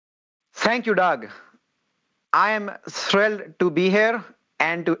Thank you, Doug. I am thrilled to be here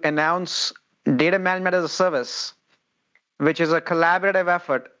and to announce Data Management as a Service, which is a collaborative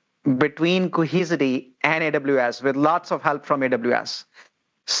effort between Cohesity and AWS with lots of help from AWS.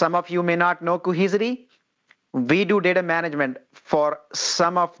 Some of you may not know Cohesity. We do data management for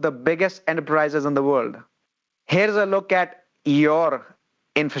some of the biggest enterprises in the world. Here's a look at your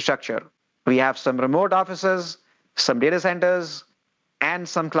infrastructure. We have some remote offices, some data centers, and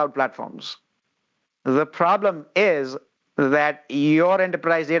some cloud platforms. The problem is that your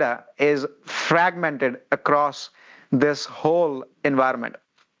enterprise data is fragmented across this whole environment.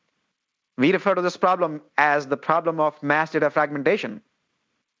 We refer to this problem as the problem of mass data fragmentation.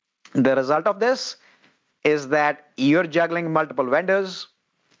 The result of this is that you're juggling multiple vendors.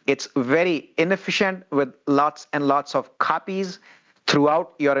 It's very inefficient with lots and lots of copies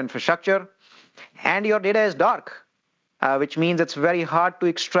throughout your infrastructure, and your data is dark, which means it's very hard to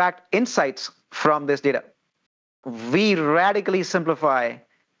extract insights from this data. We radically simplify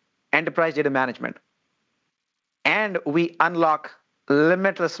enterprise data management, and we unlock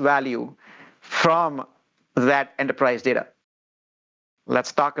limitless value from that enterprise data.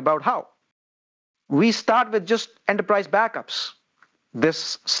 Let's talk about how. We start with just enterprise backups.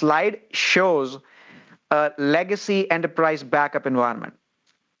 This slide shows a legacy enterprise backup environment.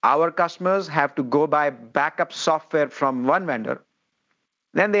 Our customers have to go buy backup software from one vendor.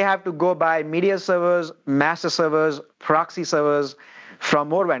 Then they have to go buy media servers, master servers, proxy servers from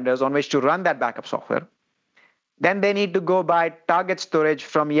more vendors on which to run that backup software. Then they need to go buy target storage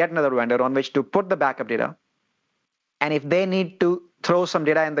from yet another vendor on which to put the backup data. And if they need to throw some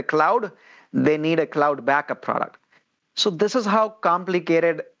data in the cloud, they need a cloud backup product. So this is how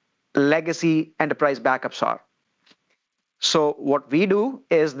complicated legacy enterprise backups are. So what we do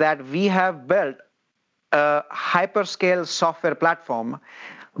is that we have built a hyperscale software platform,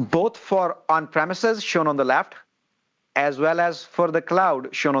 both for on-premises shown on the left, as well as for the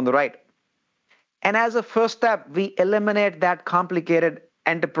cloud shown on the right. And as a first step, we eliminate that complicated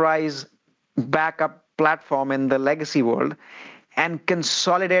enterprise backup platform in the legacy world and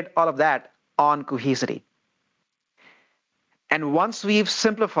consolidate all of that on Cohesity. And once we've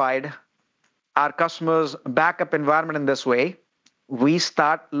simplified our customers' backup environment in this way, we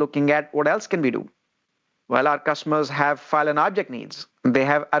start looking at what else can we do. Well, our customers have file and object needs. They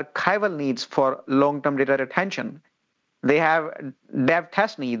have archival needs for long-term data retention. They have dev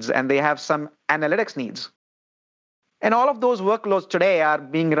test needs, and they have some analytics needs. And all of those workloads today are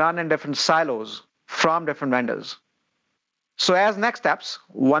being run in different silos from different vendors. So as next steps,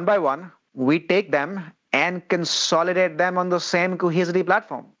 one by one, we take them and consolidate them on the same Cohesity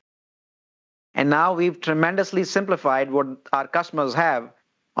platform. And now we've tremendously simplified what our customers have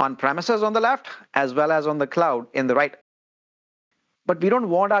on premises on the left, as well as on the cloud in the right. But we don't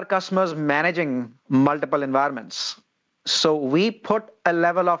want our customers managing multiple environments. So we put a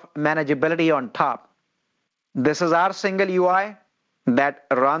level of manageability on top. This is our single UI that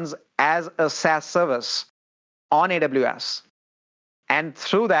runs as a SaaS service on AWS. And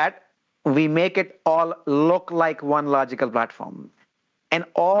through that, we make it all look like one logical platform. And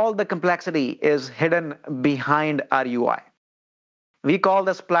all the complexity is hidden behind our UI. We call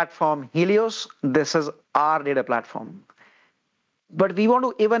this platform Helios. This is our data platform. But we want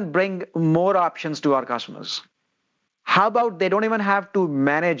to even bring more options to our customers. How about they don't even have to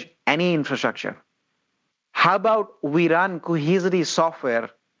manage any infrastructure? How about we run Cohesity software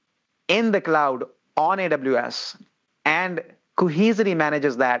in the cloud on AWS, and Cohesity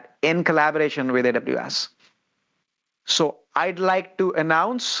manages that in collaboration with AWS? So I'd like to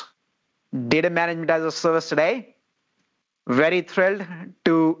announce Data Management as a Service today. Very thrilled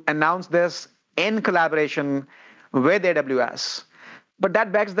to announce this in collaboration with AWS. But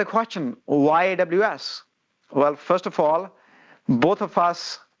that begs the question, why AWS? Well, first of all, both of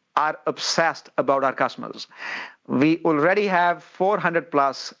us are obsessed about our customers. We already have 400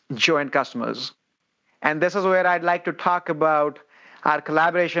 plus joint customers. And this is where I'd like to talk about our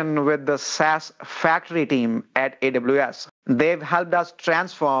collaboration with the SaaS factory team at AWS. They've helped us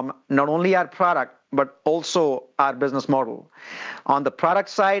transform not only our product, but also our business model. On the product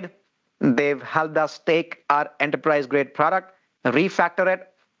side, they've helped us take our enterprise-grade product, refactor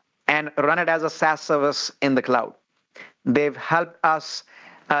it, and run it as a SaaS service in the cloud. They've helped us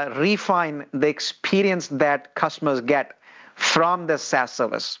refine the experience that customers get from this SaaS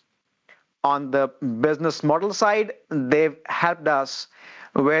service. On the business model side, they've helped us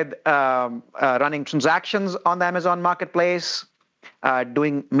with running transactions on the Amazon Marketplace,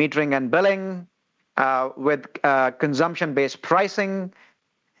 doing metering and billing, with consumption-based pricing.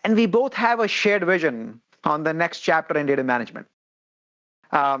 And we both have a shared vision on the next chapter in data management.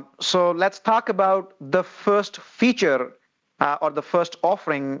 So let's talk about the first feature or the first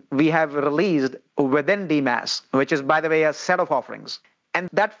offering we have released within DMaaS, which is, by the way, a set of offerings. And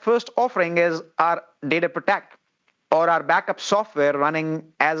that first offering is our Data Protect, or our backup software running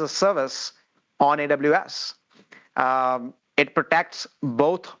as a service on AWS. It protects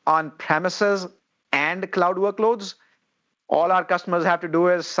both on-premises and cloud workloads. All our customers have to do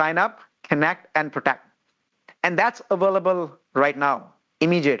is sign up, connect, and protect. And that's available right now,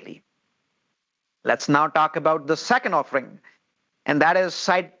 immediately. Let's now talk about the second offering, and that is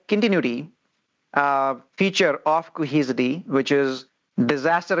site continuity feature of Cohesity, which is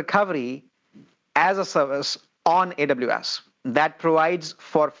disaster recovery as a service on AWS that provides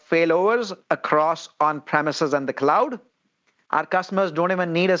for failovers across on-premises and the cloud. Our customers don't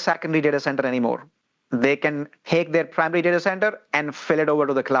even need a secondary data center anymore. They can take their primary data center and fill it over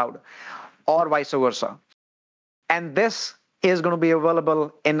to the cloud, or vice versa. And this is going to be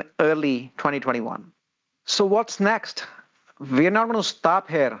available in early 2021. So what's next? We're not going to stop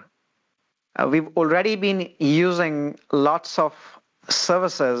here. We've already been using lots of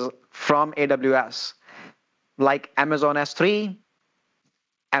services from AWS, like Amazon S3,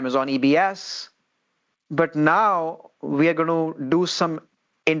 Amazon EBS, but now we are going to do some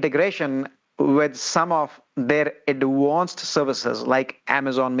integration with some of their advanced services like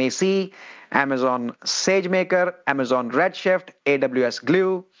Amazon Macie, Amazon SageMaker, Amazon Redshift, AWS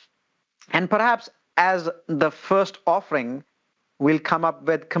Glue, and perhaps as the first offering, we'll come up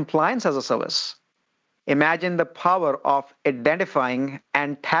with compliance as a service. Imagine the power of identifying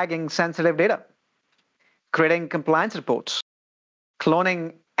and tagging sensitive data, creating compliance reports,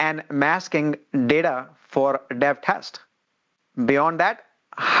 cloning and masking data for dev test. Beyond that,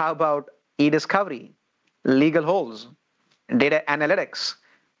 how about e-discovery, legal holes, data analytics,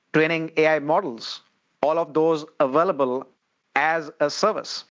 training AI models, all of those available as a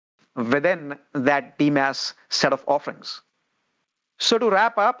service within that DMaaS set of offerings. So to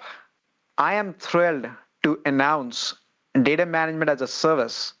wrap up, I am thrilled to announce Data Management as a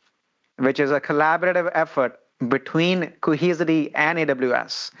Service, which is a collaborative effort between Cohesity and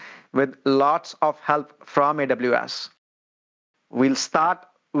AWS with lots of help from AWS. We'll start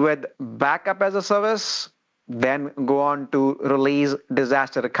with backup as a service, then go on to release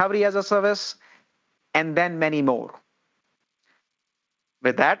disaster recovery as a service, and then many more.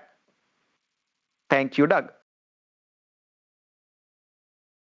 With that, thank you, Doug.